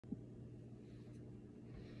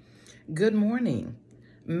Good morning.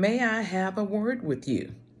 May I have a word with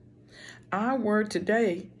you? Our word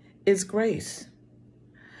today is grace.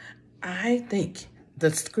 I think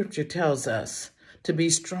the scripture tells us to be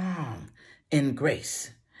strong in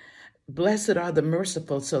grace. Blessed are the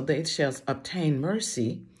merciful, so they shall obtain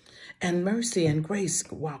mercy, and mercy and grace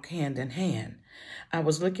walk hand in hand. I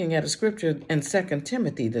was looking at a scripture in 2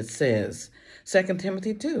 Timothy that says, 2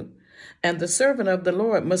 Timothy 2, and the servant of the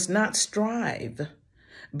Lord must not strive,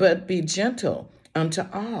 but be gentle unto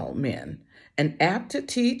all men, and apt to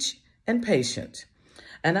teach, and patient.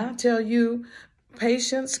 And I'll tell you,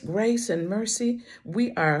 patience, grace, and mercy,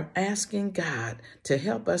 we are asking God to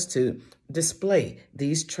help us to display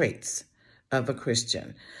these traits of a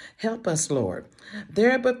Christian. Help us, Lord.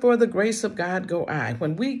 There but for the grace of God go I.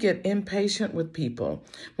 When we get impatient with people,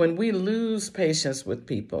 when we lose patience with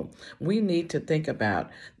people, we need to think about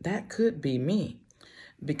that could be me.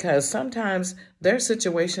 Because sometimes their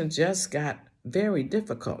situation just got very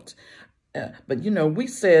difficult. But we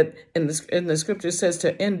said in the scripture, it says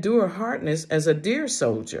to endure hardness as a dear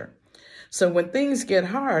soldier. So when things get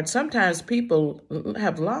hard, sometimes people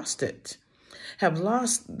have lost it, have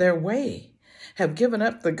lost their way, have given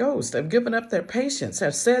up the ghost, have given up their patience,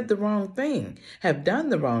 have said the wrong thing, have done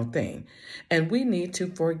the wrong thing. And we need to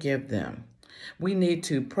forgive them. We need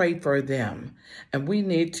to pray for them, and we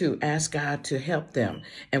need to ask God to help them,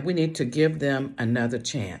 and we need to give them another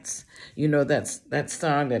chance. You know, that's that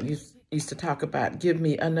song that used to talk about, give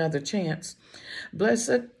me another chance.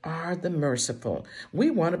 Blessed are the merciful.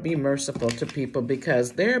 We want to be merciful to people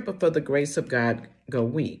because there before the grace of God go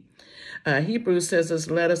we. Hebrews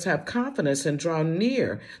says, let us have confidence and draw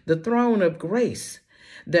near the throne of grace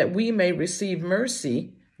that we may receive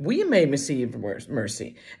mercy. We may receive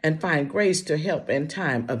mercy and find grace to help in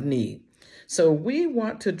time of need. So we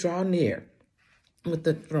want to draw near with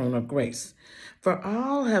the throne of grace. For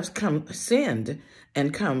all have sinned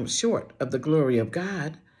and come short of the glory of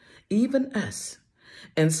God, even us.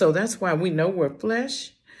 And so that's why we know we're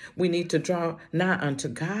flesh. We need to draw nigh unto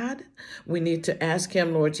God. We need to ask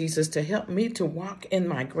him, Lord Jesus, to help me to walk in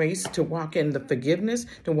my grace, to walk in the forgiveness,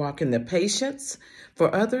 to walk in the patience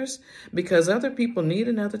for others, because other people need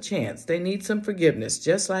another chance. They need some forgiveness,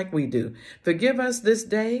 just like we do. Forgive us this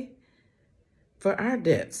day for our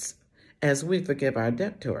debts, as we forgive our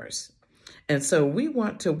debtors. And so we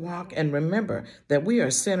want to walk and remember that we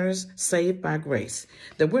are sinners saved by grace,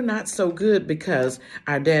 that we're not so good because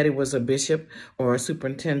our daddy was a bishop or a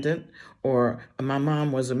superintendent, or my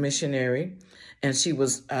mom was a missionary and she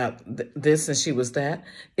was this and she was that.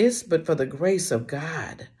 It's but for the grace of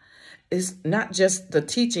God. It's not just the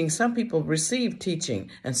teaching. Some people received teaching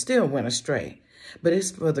and still went astray. But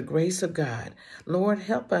it's for the grace of God. Lord,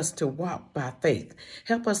 help us to walk by faith.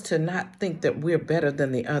 Help us to not think that we're better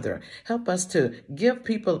than the other. Help us to give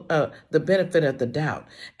people the benefit of the doubt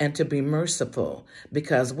and to be merciful,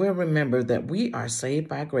 because we'll remember that we are saved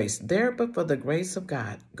by grace. There but for the grace of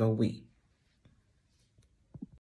God go we.